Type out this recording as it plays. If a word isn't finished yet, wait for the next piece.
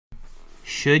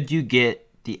Should you get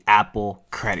the Apple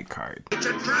credit card?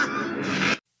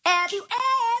 Have you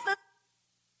ever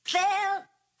felt?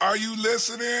 Are you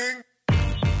listening?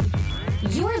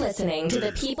 You're listening to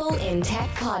the People in Tech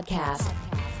Podcast,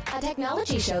 a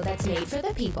technology show that's made for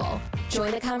the people.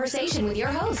 Join the conversation with your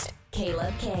host,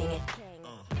 Caleb King.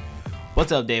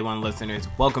 What's up, Day One listeners?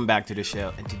 Welcome back to the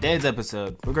show. In today's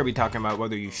episode, we're going to be talking about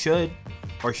whether you should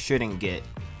or shouldn't get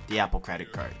the Apple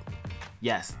credit card.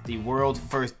 Yes, the world's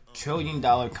first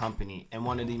trillion-dollar company and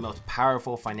one of the most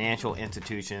powerful financial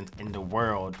institutions in the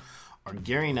world are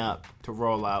gearing up to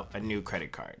roll out a new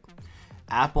credit card.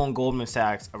 Apple and Goldman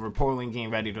Sachs are reportedly getting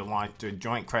ready to launch their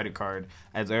joint credit card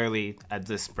as early as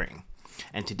this spring.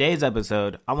 In today's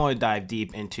episode, I want to dive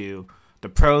deep into the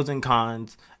pros and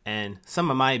cons and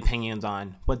some of my opinions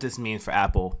on what this means for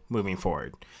Apple moving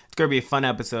forward. It's going to be a fun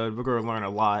episode. We're going to learn a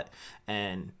lot,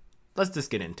 and let's just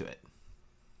get into it.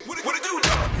 What it do?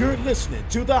 You're listening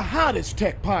to the hottest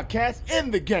tech podcast in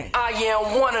the game. I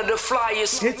am one of the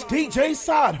flyers. It's DJ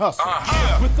Side Hustle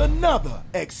with another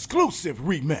exclusive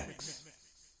remix.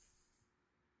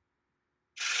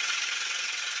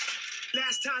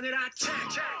 Last time that I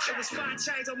checked, it was 5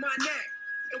 chains on my neck.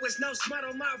 It was no smut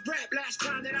on my rep. Last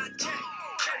time that I checked,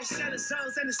 they was selling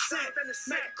zones in the set.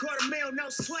 Make $250,000, no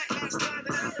sweat. Last time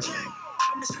that I checked,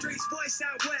 I'm the streets voice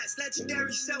out west.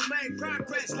 Legendary self-made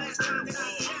progress. Last time that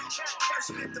I checked, first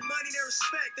you get the money, then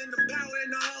respect, then the power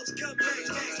in the hoes come next.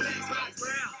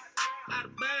 Ground, out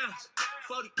of bounds,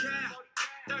 40 cal,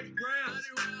 30 grams.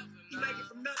 You make it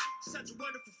from nothing, such a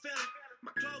wonderful feeling.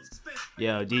 My clothes expensive.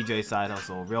 Yo, DJ Side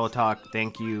Hustle, real talk,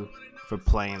 thank you for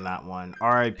playing that one.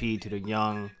 R.I.P. to the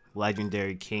young,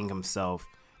 legendary king himself,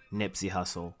 Nipsey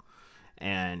Hussle.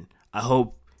 And I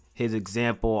hope his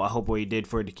example, I hope what he did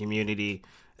for the community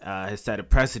has set a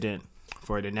precedent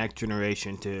for the next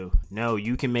generation to know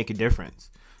you can make a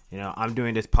difference. You know, I'm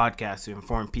doing this podcast to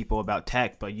inform people about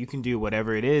tech, but you can do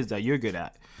whatever it is that you're good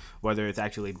at. Whether it's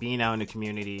actually being out in the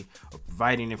community or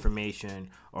providing information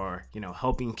or, you know,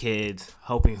 helping kids,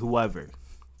 helping whoever.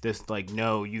 Just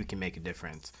know you can make a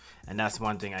difference. And that's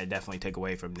one thing I definitely take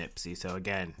away from Nipsey. So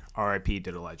again, RIP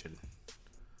to the legend.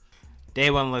 Day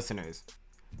One listeners,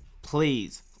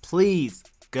 please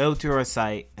go to our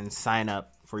site and sign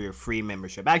up for your free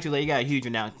membership. Actually, you got a huge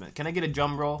announcement. Can I get a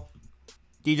drum roll?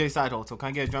 DJ Side Hustle, can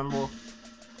I get a drum roll?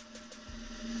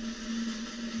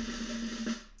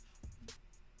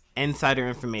 Insider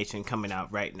information coming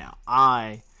out right now.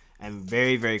 I am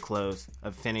very, very close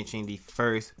of finishing the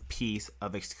first piece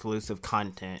of exclusive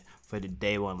content for the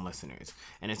Day One listeners.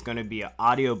 And it's going to be an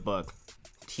audiobook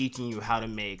teaching you how to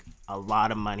make a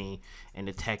lot of money in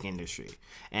the tech industry.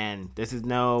 And this is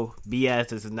no BS.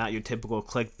 This is not your typical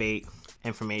clickbait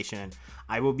information.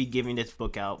 I will be giving this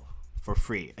book out for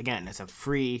free. Again, it's a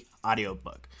free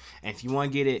audiobook. And if you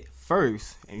want to get it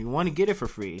first, and you want to get it for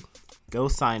free, go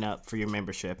sign up for your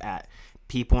membership at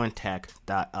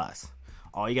peopleintech.us.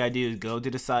 All you gotta do is go to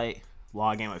the site,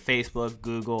 log in with Facebook,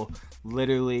 Google,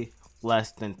 literally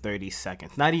less than 30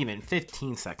 seconds. Not even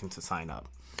 15 seconds to sign up.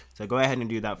 So go ahead and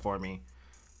do that for me.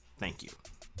 Thank you.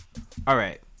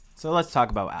 Alright, so let's talk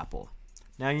about Apple.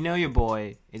 Now, you know your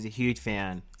boy is a huge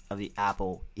fan of the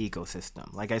Apple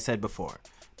ecosystem. Like I said before,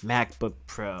 MacBook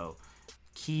Pro,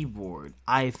 keyboard,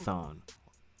 iPhone,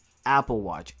 Apple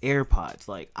Watch, AirPods.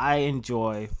 I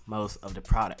enjoy most of the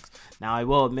products. Now, I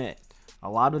will admit, a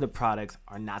lot of the products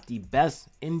are not the best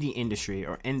in the industry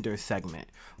or in their segment.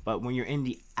 But when you're in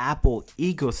the Apple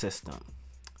ecosystem,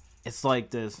 it's like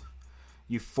this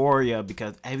euphoria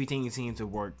because everything seems to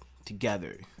work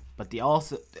together. But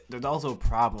there's also a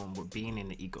problem with being in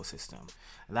the ecosystem.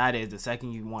 And that is the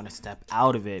second you want to step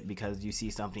out of it because you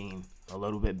see something a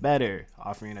little bit better,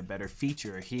 offering a better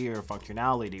feature here,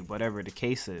 functionality, whatever the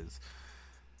case is,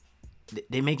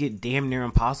 they make it damn near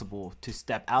impossible to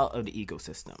step out of the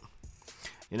ecosystem.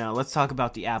 You know, let's talk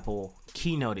about the Apple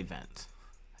keynote event.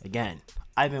 Again,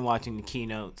 I've been watching the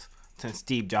keynotes since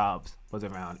Steve Jobs was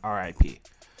around, RIP.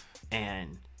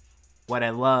 And what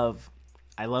I love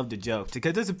the jokes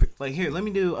because this is here. Let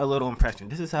me do a little impression.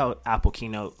 This is how Apple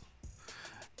keynote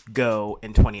go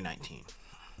in 2019.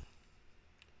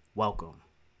 Welcome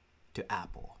to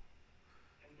Apple.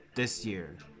 This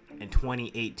year in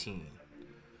 2018,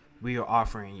 we are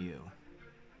offering you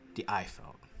the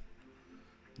iPhone.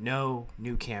 No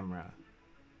new camera,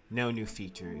 no new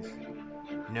features,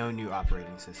 no new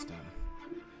operating system.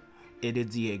 It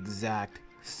is the exact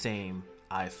same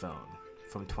iPhone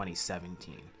from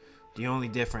 2017. The only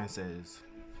difference is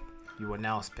you will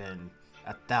now spend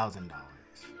 $1,000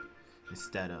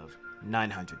 instead of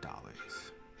 $900.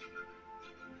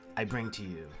 I bring to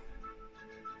you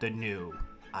the new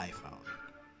iPhone.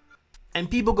 And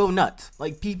people go nuts.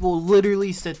 Like, people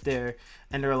literally sit there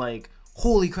and they're like,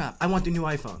 holy crap, I want the new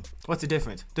iPhone. What's the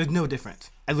difference? There's no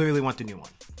difference. I literally want the new one.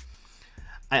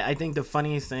 I think the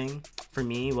funniest thing for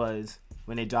me was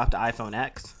when they dropped the iPhone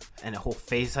X and the whole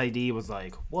Face ID was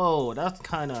like, whoa, that's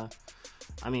kind of,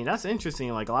 I mean, that's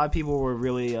interesting. Like, a lot of people were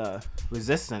really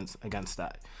resistant against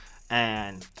that.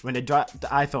 And when they dropped the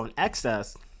iPhone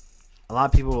XS, a lot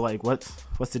of people were like, what's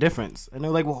the difference? And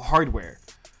they're like, well, hardware.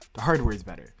 The hardware is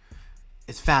better.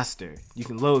 It's faster. You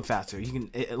can load faster.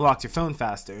 It locks your phone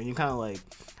faster. And you kind of like,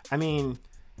 I mean,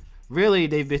 really,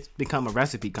 they've become a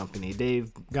recipe company.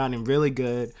 They've gotten really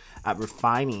good at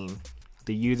refining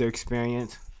the user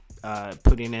experience,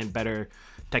 putting in better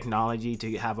technology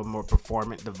to have a more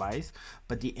performant device.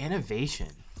 But the innovation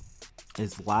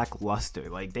is lackluster.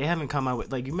 Like, they haven't come out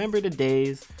with, like, you remember the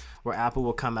days where Apple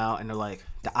will come out and they're like,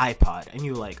 the iPod. And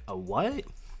you're like, a what?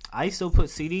 I still put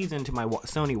CDs into my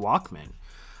Sony Walkman.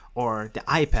 Or the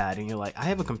iPad, and you're like, I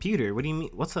have a computer. What do you mean?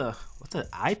 What's an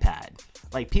iPad?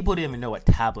 Like, people didn't even know what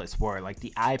tablets were. Like,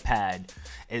 the iPad,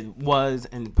 it was,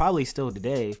 and probably still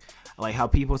today, like how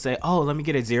people say, oh, let me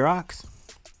get a Xerox.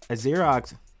 A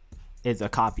Xerox is a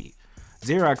copy.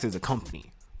 Xerox is a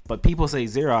company. But people say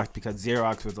Xerox because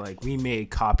Xerox was like, we made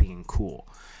copying cool.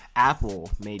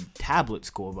 Apple made tablets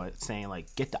cool by saying,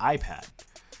 like, get the iPad.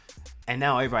 And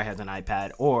now everybody has an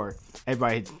iPad, or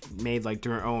everybody made like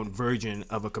their own version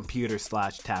of a computer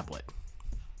 / tablet.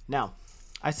 Now,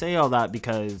 I say all that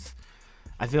because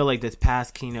I feel like this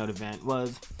past keynote event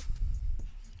was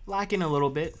lacking a little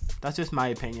bit. That's just my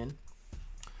opinion.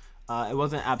 It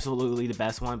wasn't absolutely the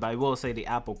best one, but I will say the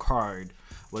Apple Card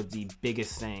was the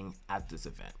biggest thing at this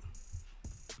event.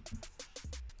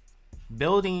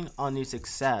 Building on the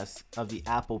success of the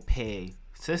Apple Pay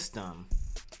system,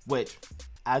 which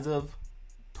as of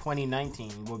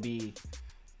 2019 will be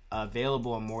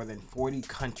available in more than 40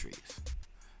 countries.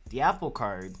 The Apple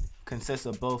Card consists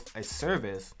of both a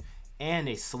service and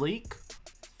a sleek,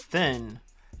 thin,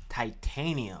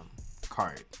 titanium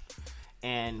card.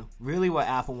 And really what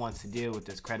Apple wants to do with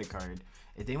this credit card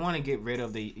is they want to get rid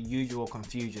of the usual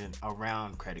confusion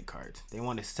around credit cards. They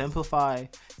want to simplify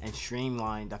and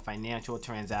streamline the financial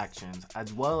transactions,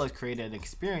 as well as create an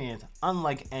experience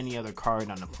unlike any other card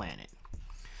on the planet.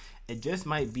 It just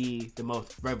might be the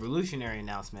most revolutionary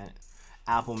announcement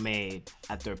Apple made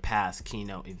at their past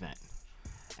keynote event.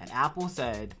 And Apple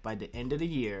said by the end of the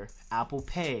year, Apple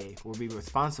Pay will be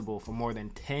responsible for more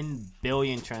than 10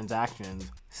 billion transactions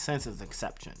since its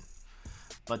inception.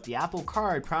 But the Apple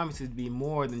Card promises to be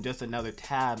more than just another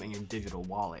tab in your digital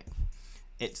wallet.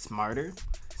 It's smarter,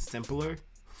 simpler,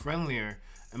 friendlier,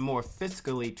 and more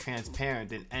fiscally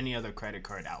transparent than any other credit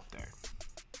card out there.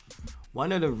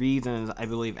 One of the reasons I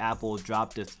believe Apple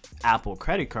dropped this Apple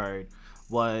credit card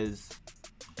was,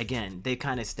 again, they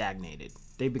kind of stagnated.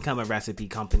 They've become a recipe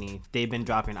company. They've been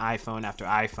dropping iPhone after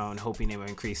iPhone, hoping they would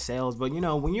increase sales. But, you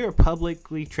know, when you're a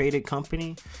publicly traded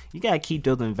company, you got to keep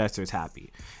those investors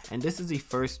happy. And this is the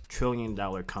first $1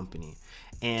 trillion company.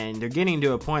 And they're getting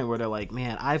to a point where they're like,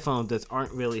 man, iPhones just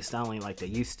aren't really selling like they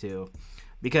used to.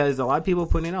 Because a lot of people are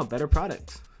putting out better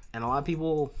products. And a lot of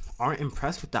people aren't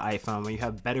impressed with the iPhone. When you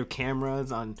have better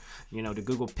cameras on, you know, the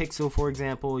Google Pixel, for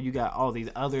example, you got all these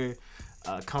other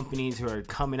companies who are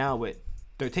coming out with,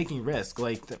 they're taking risks.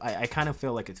 Like, I kind of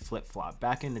feel like it's flip-flop.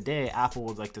 Back in the day, Apple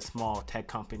was like the small tech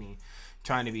company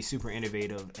trying to be super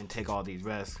innovative and take all these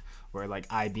risks, where like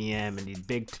IBM and these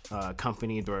big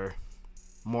companies were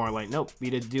more like, nope, we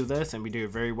just do this and we do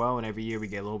it very well, and every year we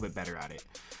get a little bit better at it.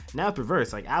 Now it's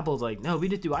reverse. Like, Apple's like, no, we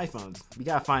just do iPhones. We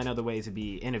gotta find other ways to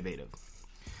be innovative.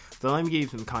 So let me give you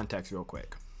some context real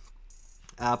quick.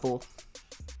 Apple,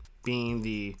 being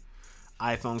the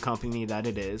iPhone company that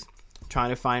it is, trying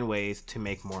to find ways to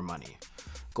make more money.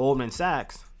 Goldman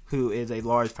Sachs, who is a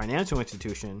large financial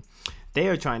institution, they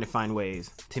are trying to find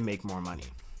ways to make more money.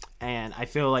 And I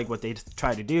feel like what they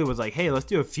tried to do was like, hey, let's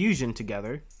do a fusion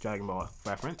together, Dragon Ball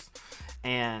reference,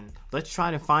 and let's try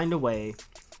to find a way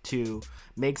to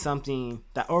make something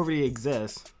that already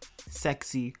exists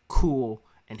sexy, cool,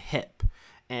 and hip.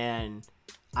 And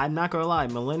I'm not gonna lie,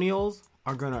 millennials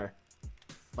are gonna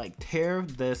like tear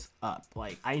this up.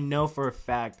 Like, I know for a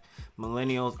fact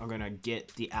millennials are gonna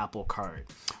get the Apple Card.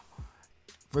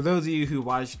 For those of you who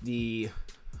watched the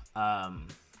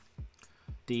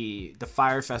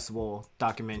Fire Festival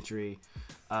documentary,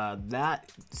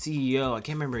 that CEO, I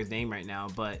can't remember his name right now,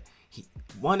 but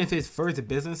one of his first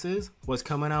businesses was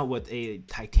coming out with a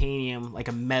titanium, like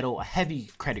a metal, a heavy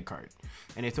credit card.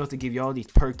 And it's supposed to give you all these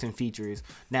perks and features.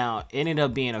 Now, it ended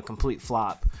up being a complete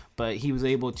flop, but he was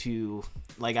able to,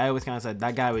 like I always kind of said,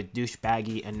 that guy was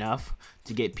douchebaggy enough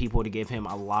to get people to give him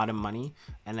a lot of money.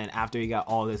 And then after he got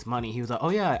all this money, he was like, oh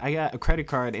yeah, I got a credit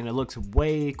card and it looks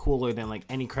way cooler than like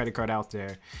any credit card out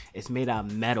there. It's made out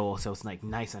of metal, so it's like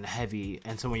nice and heavy.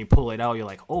 And so when you pull it out, you're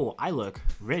like, oh, I look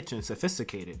rich and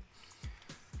sophisticated.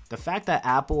 The fact that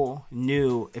Apple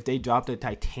knew if they dropped a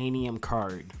titanium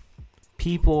card,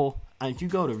 people, if you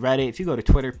go to Reddit, if you go to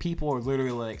Twitter, people are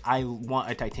literally like, I want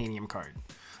a titanium card.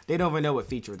 They don't even know what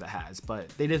features it has, but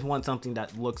they just want something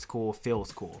that looks cool,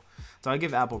 feels cool. So I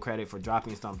give Apple credit for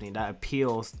dropping something that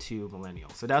appeals to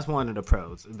millennials. So that's one of the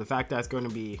pros. The fact that it's going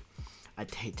to be a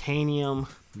titanium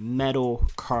metal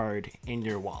card in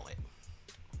your wallet.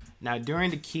 Now, during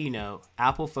the keynote,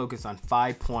 Apple focused on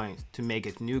 5 points to make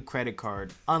its new credit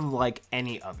card unlike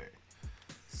any other.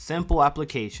 Simple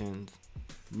applications,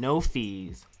 no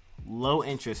fees, low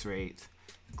interest rates,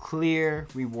 clear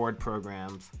reward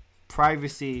programs,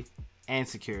 privacy and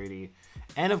security,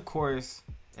 and of course,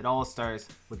 it all starts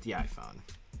with the iPhone.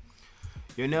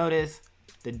 You'll notice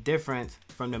the difference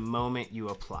from the moment you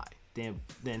apply. The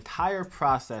entire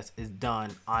process is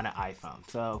done on an iPhone.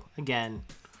 So again,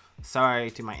 sorry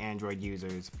to my Android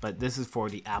users, but this is for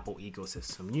the Apple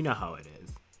ecosystem. You know how it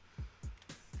is.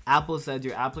 Apple said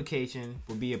your application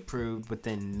will be approved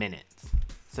within minutes.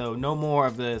 So no more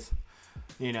of this,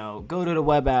 go to the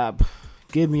web app,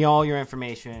 give me all your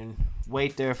information,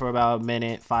 wait there for about a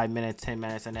minute, 5 minutes, 10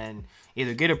 minutes, and then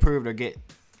either get approved or get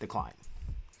declined.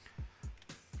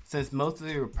 Since most of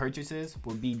your purchases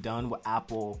will be done with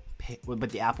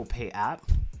the Apple Pay app,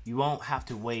 you won't have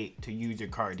to wait to use your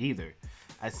card either.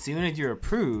 As soon as you're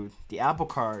approved, the Apple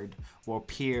Card will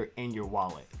appear in your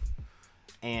wallet.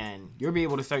 And you'll be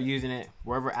able to start using it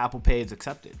wherever Apple Pay is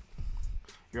accepted.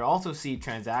 You'll also see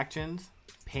transactions,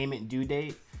 payment due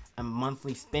date, and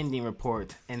monthly spending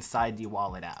reports inside the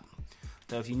wallet app.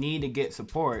 So if you need to get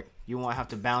support, you won't have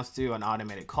to bounce through an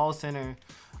automated call center,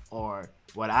 or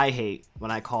what I hate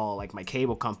when I call like my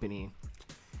cable company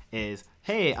is,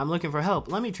 hey, I'm looking for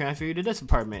help. Let me transfer you to this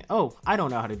department. Oh, I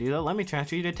don't know how to do that. Let me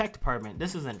transfer you to tech department.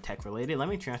 This isn't tech related. Let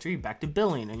me transfer you back to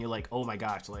billing. And you're like, oh my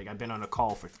gosh, like I've been on a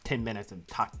call for 10 minutes and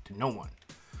talked to no one.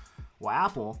 Well,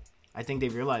 Apple, I think they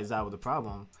realized that was the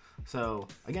problem. So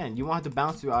again, you won't have to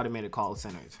bounce through automated call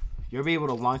centers. You'll be able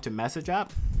to launch a message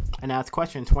app and ask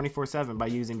questions 24/7 by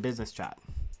using Business Chat.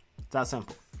 It's that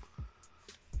simple.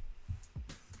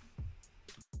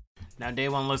 Now, day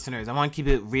one listeners, I want to keep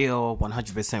it real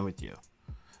 100% with you.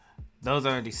 Those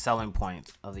are the selling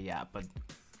points of the app, but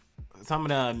some of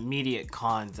the immediate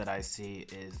cons that I see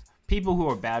is people who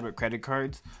are bad with credit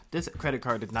cards. This credit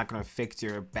card is not going to fix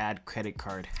your bad credit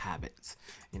card habits.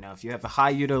 If you have a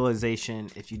high utilization,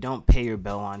 if you don't pay your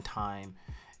bill on time,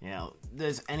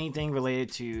 there's anything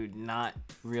related to not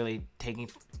really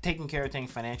taking care of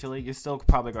things financially, you're still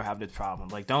probably going to have this problem.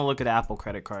 Like, don't look at Apple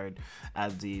credit card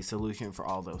as the solution for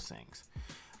all those things.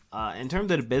 In terms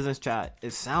of the Business Chat,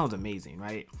 it sounds amazing,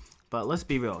 right? But let's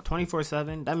be real,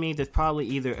 24/7, that means it's probably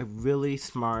either a really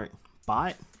smart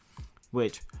bot,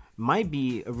 which might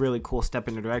be a really cool step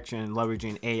in the direction,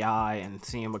 leveraging AI and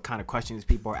seeing what kind of questions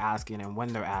people are asking and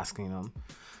when they're asking them.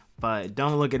 But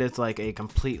don't look at it as like a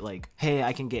complete, like, hey,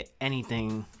 I can get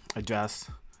anything addressed,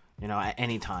 at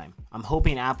any time. I'm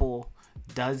hoping Apple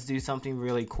does do something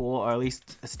really cool, or at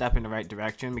least a step in the right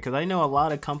direction, because I know a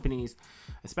lot of companies,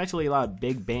 especially a lot of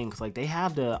big banks, like they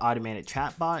have the automated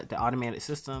chatbot, the automated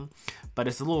system, but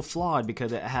it's a little flawed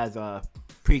because it has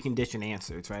preconditioned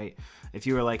answers, right? If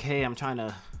you were like, hey, I'm trying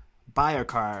to buy a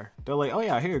car, they're like, oh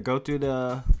yeah, here, go through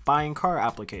the buying car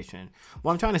application.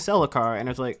 Well, I'm trying to sell a car, and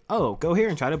it's like, oh, go here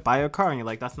and try to buy a car, and you're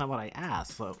like, that's not what I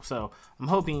asked. So I'm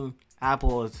hoping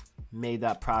Apple has made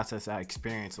that process, that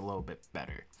experience a little bit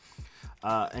better.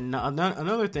 And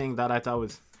another thing that I thought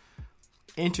was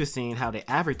interesting, how they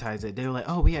advertise it, they were like,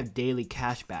 oh, we have daily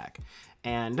cash back.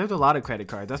 And there's a lot of credit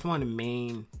cards. That's one of the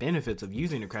main benefits of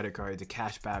using a credit card, the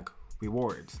cashback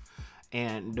rewards.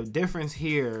 And the difference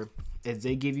here is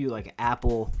they give you like an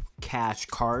Apple Cash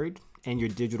card in your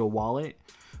digital wallet,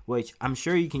 which I'm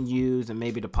sure you can use and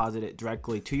maybe deposit it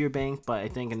directly to your bank. But I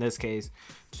think in this case,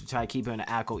 to try to keep it in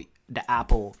the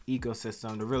Apple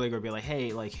ecosystem, they're really going to be like,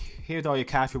 hey, like, here's all your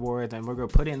cash rewards, and we're going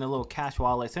to put it in a little cash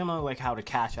wallet, similar like how the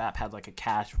Cash app has like a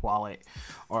cash wallet,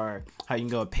 or how you can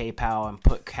go to PayPal and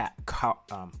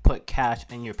put cash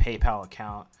in your PayPal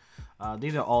account.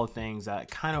 These are all things that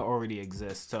kind of already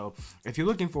exist. So if you're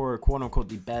looking for, quote unquote,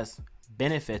 the best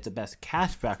benefits, the best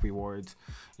cashback rewards,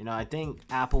 I think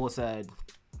Apple said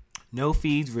no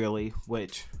fees really,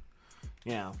 which,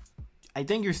 I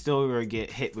think you're still going to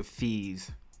get hit with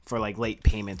fees for like late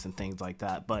payments and things like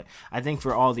that. But I think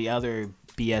for all the other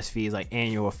BS fees, like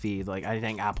annual fees, like I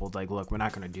think Apple's like, look, we're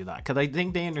not going to do that, because I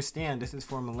think they understand this is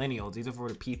for millennials. These are for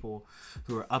the people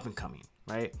who are up and coming,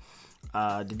 right?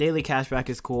 The daily cashback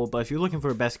is cool, but if you're looking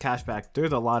for best cashback,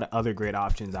 there's a lot of other great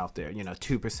options out there.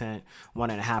 2%,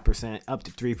 1.5%, up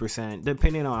to 3%,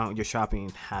 depending on your shopping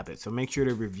habits. So make sure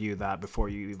to review that before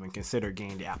you even consider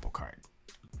getting the Apple Card.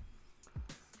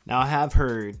 Now, I have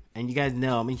heard, and you guys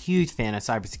know, I'm a huge fan of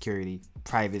cybersecurity,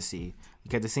 privacy,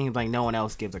 because it seems like no one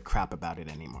else gives a crap about it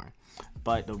anymore.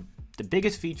 But the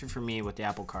biggest feature for me with the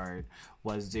Apple Card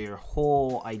was their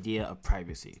whole idea of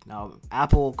privacy. Now,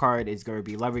 Apple Card is going to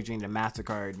be leveraging the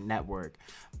MasterCard network,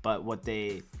 but what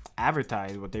they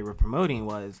advertised, what they were promoting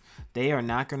was they are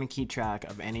not going to keep track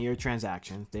of any of your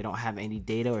transactions. They don't have any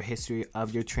data or history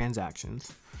of your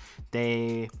transactions.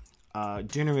 They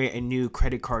generate a new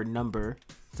credit card number.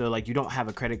 So, like, you don't have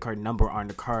a credit card number on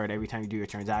the card. Every time you do a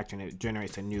transaction, it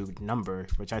generates a new number,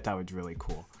 which I thought was really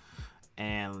cool.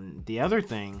 And the other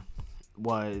thing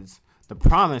was the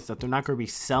promise that they're not going to be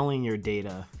selling your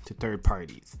data to third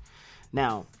parties.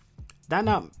 Now,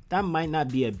 that might not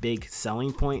be a big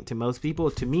selling point to most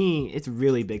people. To me, it's a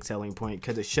really big selling point,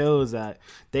 because it shows that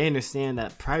they understand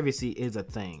that privacy is a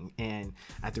thing. And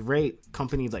at the rate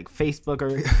companies like Facebook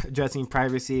are addressing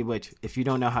privacy, which if you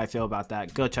don't know how I feel about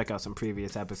that, go check out some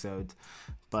previous episodes.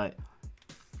 But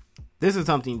this is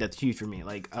something that's huge for me.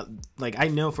 Like I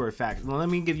know for a fact. Well, let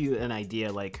me give you an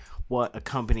idea, like what a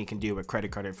company can do with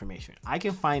credit card information. I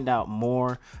can find out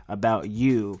more about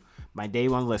you, my day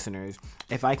one listeners,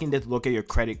 if I can just look at your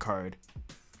credit card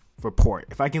report.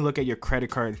 If I can look at your credit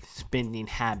card spending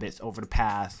habits over the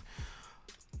past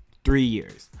 3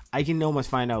 years, I can almost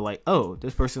find out like, oh,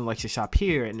 this person likes to shop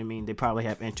here, and I mean they probably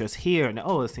have interest here, and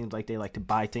oh, it seems like they like to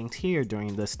buy things here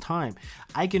during this time.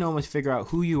 I can almost figure out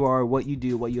who you are, what you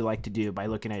do, what you like to do by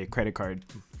looking at your credit card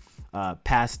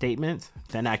past statements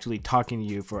than actually talking to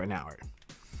you for an hour.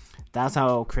 That's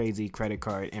how crazy credit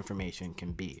card information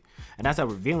can be, and that's how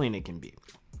revealing it can be.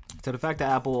 So the fact that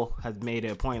Apple has made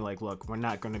it a point, like, look, we're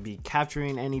not going to be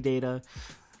capturing any data.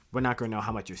 We're not going to know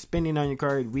how much you're spending on your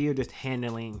card. We are just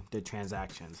handling the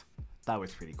transactions. That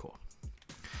was pretty cool.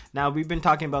 Now, we've been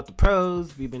talking about the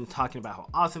pros. We've been talking about how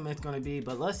awesome it's going to be.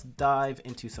 But let's dive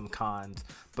into some cons.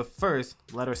 But first,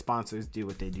 let our sponsors do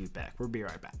what they do back. We'll be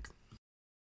right back.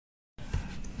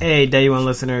 Hey, Day One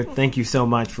listener. Thank you so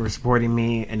much for supporting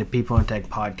me and the People in Tech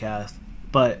podcast.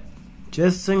 But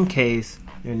just in case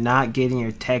you're not getting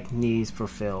your tech needs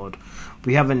fulfilled,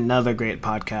 we have another great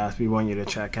podcast we want you to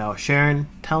check out. Sharon,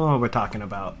 tell them what we're talking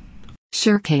about.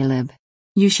 Sure, Caleb.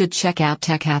 You should check out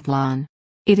Techathlon.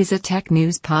 It is a tech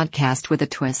news podcast with a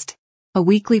twist. A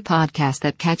weekly podcast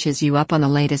that catches you up on the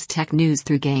latest tech news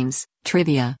through games,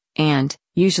 trivia, and,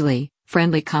 usually,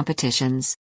 friendly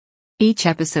competitions. Each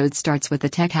episode starts with the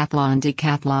Techathlon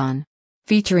Decathlon,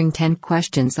 featuring 10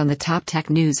 questions on the top tech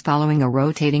news following a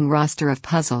rotating roster of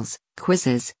puzzles,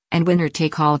 quizzes, and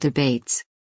winner-take-all debates.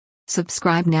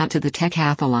 Subscribe now to the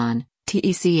Techathlon,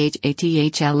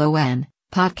 Techathlon,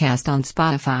 podcast on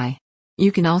Spotify.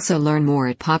 You can also learn more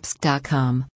at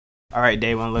popsk.com. All right,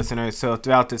 Day One listeners. So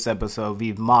throughout this episode,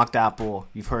 we've mocked Apple.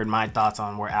 You've heard my thoughts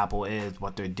on where Apple is,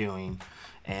 what they're doing.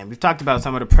 And we've talked about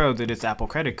some of the pros of this Apple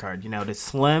credit card. It's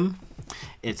slim,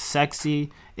 it's sexy,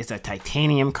 it's a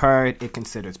titanium card, it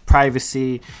considers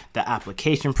privacy, the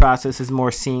application process is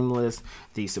more seamless,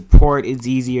 the support is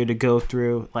easier to go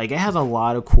through. Like, it has a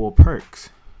lot of cool perks.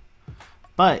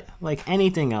 But, like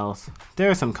anything else,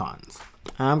 there are some cons.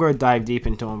 And I'm going to dive deep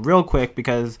into them real quick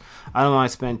because I don't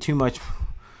want to spend too much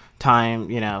time,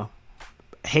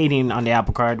 hating on the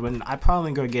Apple card when I'm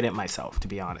probably going to get it myself, to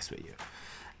be honest with you.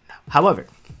 However,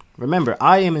 remember,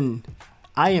 I am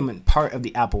in part of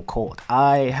the Apple cult.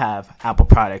 I have Apple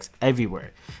products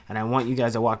everywhere, and I want you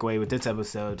guys to walk away with this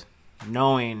episode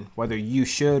knowing whether you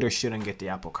should or shouldn't get the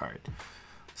Apple card.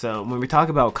 So when we talk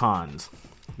about cons,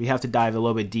 we have to dive a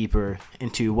little bit deeper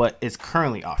into what is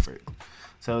currently offered.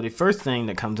 So the first thing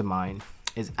that comes to mind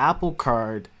is Apple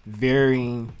Card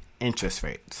varying interest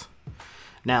rates.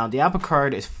 Now, the Apple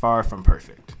Card is far from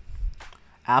perfect.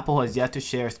 Apple has yet to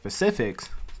share specifics,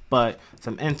 but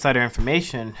some insider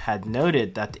information had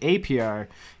noted that the APR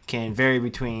can vary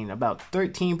between about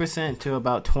 13% to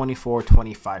about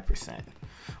 24-25%,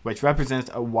 which represents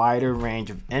a wider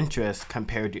range of interest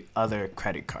compared to other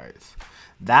credit cards.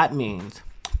 That means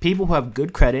people who have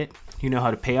good credit, who know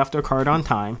how to pay off their card on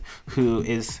time, who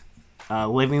is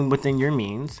living within your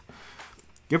means,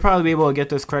 you'll probably be able to get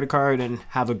this credit card and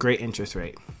have a great interest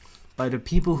rate. But the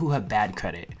people who have bad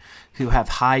credit, who have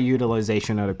high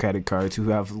utilization of the credit cards, who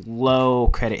have low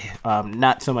credit,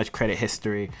 not so much credit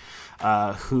history,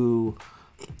 who,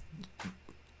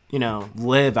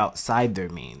 live outside their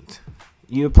means.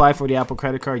 You apply for the Apple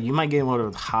credit card, you might get one of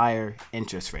those higher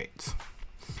interest rates.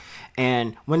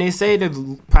 And when they say there's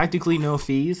practically no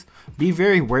fees, be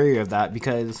very wary of that,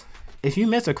 because if you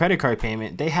miss a credit card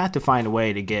payment, they have to find a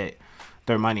way to get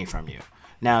their money from you.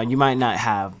 Now, you might not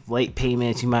have late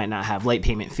payments, you might not have late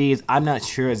payment fees. I'm not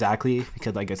sure exactly,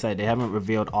 because like I said, they haven't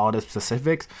revealed all the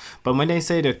specifics. But when they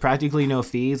say there's practically no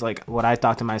fees, like what I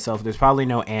thought to myself, there's probably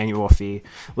no annual fee.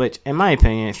 Which, in my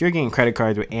opinion, if you're getting credit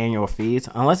cards with annual fees,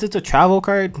 unless it's a travel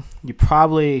card, you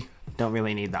probably don't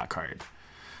really need that card.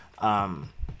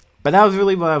 But that was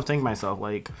really what I was thinking to myself.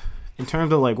 Like, in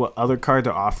terms of like what other cards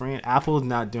are offering, Apple is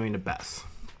not doing the best,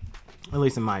 at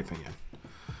least in my opinion.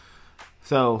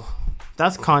 So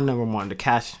that's con number one,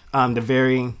 the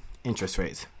varying interest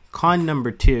rates. Con number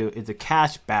two is the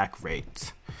cashback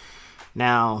rates.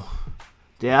 Now,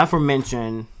 the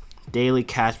aforementioned daily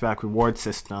cashback reward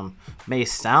system may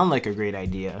sound like a great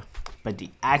idea, but the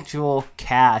actual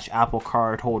cash Apple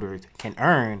card holders can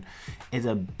earn is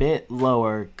a bit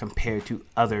lower compared to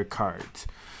other cards.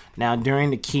 Now, during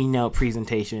the keynote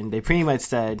presentation, they pretty much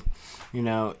said,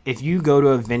 if you go to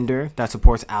a vendor that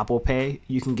supports Apple Pay,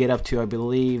 you can get up to, I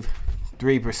believe,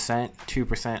 3%,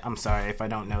 2%. I'm sorry if I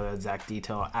don't know the exact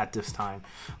detail at this time,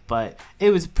 but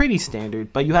it was pretty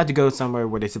standard. But you had to go somewhere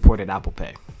where they supported Apple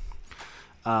Pay.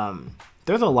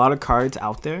 There's a lot of cards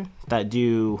out there that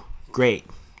do great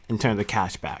in terms of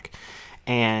cashback,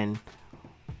 and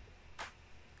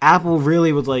Apple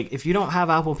really was like, if you don't have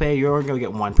Apple Pay, you're going to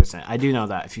get 1%. I do know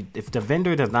that. If the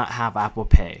vendor does not have Apple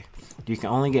Pay, you can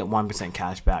only get 1%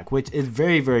 cash back, which is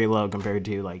very, very low compared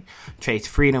to like Chase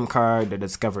Freedom Card, the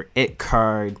Discover It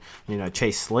card,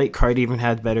 Chase Slate card even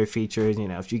has better features.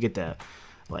 If you get the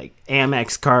like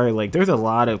Amex card, like there's a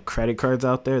lot of credit cards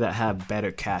out there that have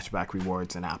better cashback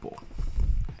rewards than Apple.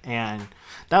 And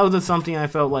that was just something I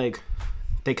felt like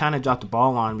they kind of dropped the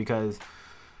ball on, because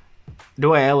the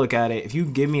way I look at it, if you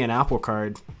give me an Apple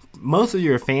card, most of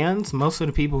your fans, most of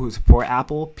the people who support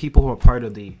Apple, people who are part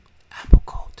of the Apple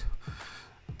cult,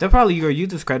 they're probably going to use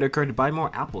this credit card to buy more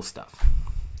Apple stuff.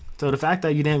 So the fact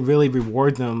that you didn't really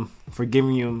reward them for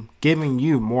giving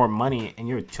you more money and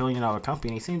you're a $1 trillion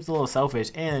company seems a little selfish,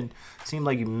 and seems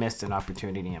like you missed an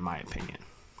opportunity, in my opinion.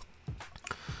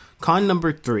 Con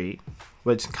number three,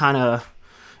 which kind of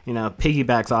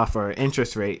piggybacks off our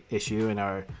interest rate issue and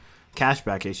our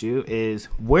cashback issue, is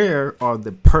where are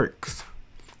the perks?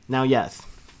 Now, yes,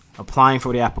 applying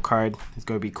for the Apple card is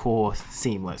going to be cool,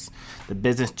 seamless. The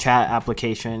business chat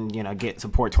application, get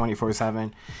support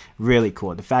 24/7, really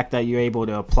cool. The fact that you're able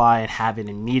to apply and have it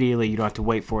immediately, you don't have to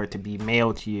wait for it to be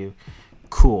mailed to you,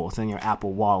 cool. It's in your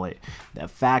Apple Wallet. The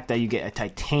fact that you get a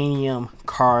titanium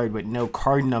card with no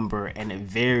card number and it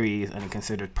varies and it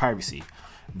considers privacy,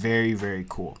 very, very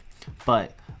cool.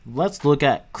 But let's look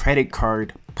at credit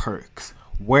card perks.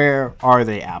 Where are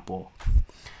they, Apple?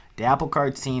 The Apple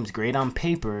card seems great on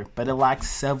paper, but it lacks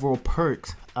several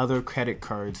perks other credit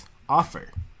cards offer.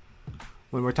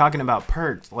 When we're talking about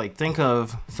perks, like think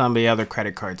of some of the other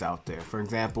credit cards out there. For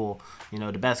example,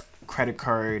 the best credit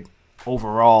card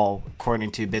overall,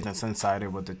 according to Business Insider,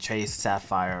 was the Chase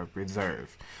Sapphire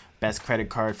Reserve. Best credit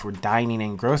card for dining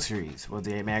and groceries was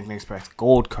the American Express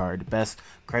Gold Card. Best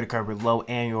credit card with low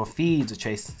annual fees, the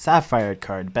Chase Sapphire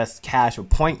Card. Best cash or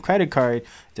point credit card,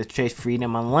 the Chase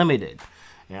Freedom Unlimited.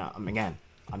 Again,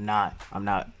 I'm not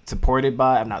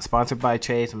sponsored by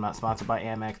Chase. I'm not sponsored by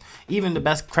Amex. Even the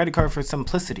best credit card for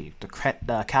simplicity,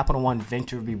 the Capital One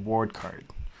Venture Reward Card.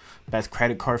 Best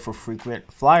credit card for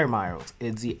frequent flyer miles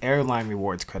is the Airline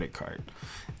Rewards Credit Card.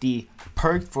 The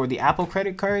perk for the Apple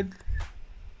credit card,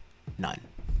 none.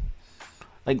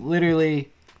 Like literally,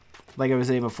 like I was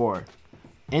saying before,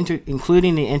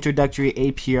 including the introductory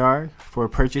APR for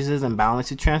purchases and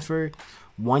balance transfer,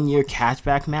 1 year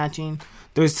cashback matching.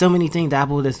 There's so many things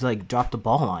Apple just like dropped the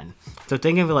ball on. So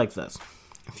think of it like this: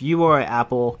 if you are an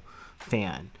Apple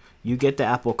fan, you get the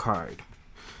Apple card.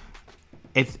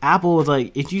 If Apple was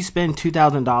like, if you spend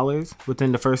 $2,000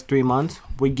 within the first 3 months,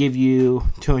 we give you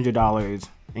 $200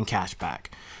 in cash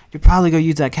back. You're probably going to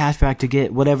use that cash back to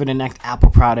get whatever the next Apple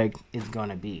product is going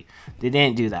to be. They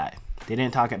didn't do that. They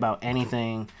didn't talk about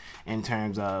anything in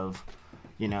terms of,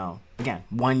 again,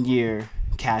 1 year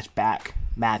cash back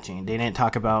matching. They didn't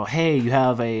talk about, hey, you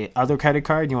have a other credit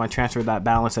card, you want to transfer that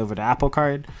balance over to Apple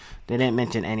card. They didn't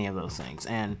mention any of those things.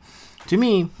 And to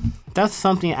me, that's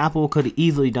something Apple could have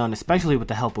easily done, especially with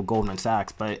the help of Goldman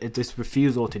Sachs, but this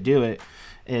refusal to do it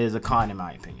is a con, in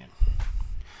my opinion.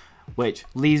 which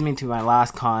leads me to my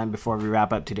last con before we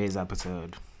wrap up today's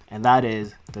episode, and that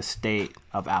is the state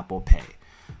of Apple Pay.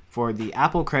 For the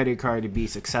Apple credit card to be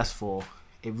successful,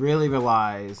 it really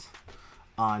relies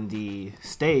on the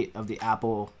state of the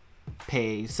Apple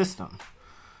Pay system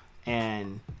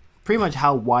and pretty much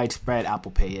how widespread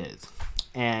Apple Pay is.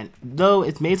 And though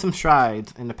it's made some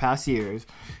strides in the past years,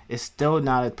 it's still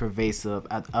not as pervasive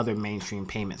as other mainstream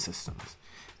payment systems.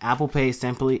 Apple Pay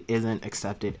simply isn't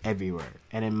accepted everywhere,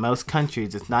 and in most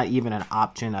countries, it's not even an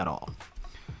option at all.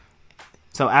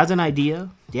 So as an idea,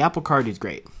 the Apple Card is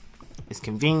great. It's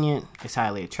convenient, it's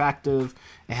highly attractive,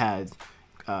 it has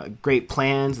great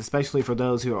plans, especially for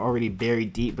those who are already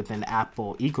buried deep within the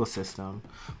Apple ecosystem.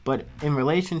 But in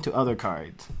relation to other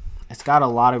cards, it's got a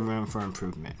lot of room for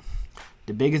improvement.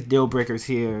 The biggest deal breakers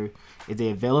here is the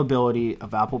availability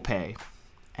of Apple Pay,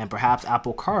 and perhaps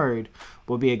Apple Card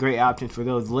will be a great option for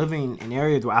those living in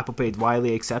areas where Apple Pay is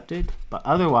widely accepted, but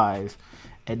otherwise,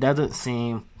 it doesn't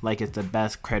seem like it's the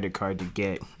best credit card to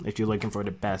get if you're looking for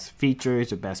the best features,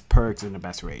 the best perks, and the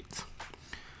best rates.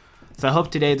 So I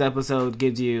hope today's episode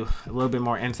gives you a little bit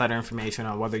more insider information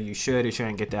on whether you should or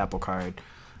shouldn't get the Apple Card.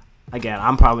 Again,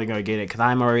 I'm probably going to get it because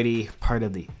I'm already part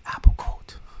of the Apple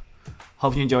Cult.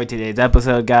 Hope you enjoyed today's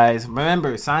episode, guys.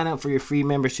 Remember, sign up for your free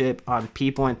membership on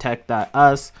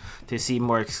peopleintech.us to see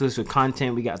more exclusive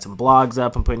content. We got some blogs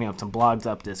up. I'm putting up some blogs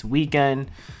up this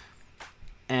weekend.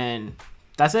 And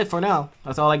that's it for now.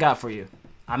 That's all I got for you.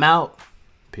 I'm out.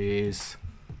 Peace.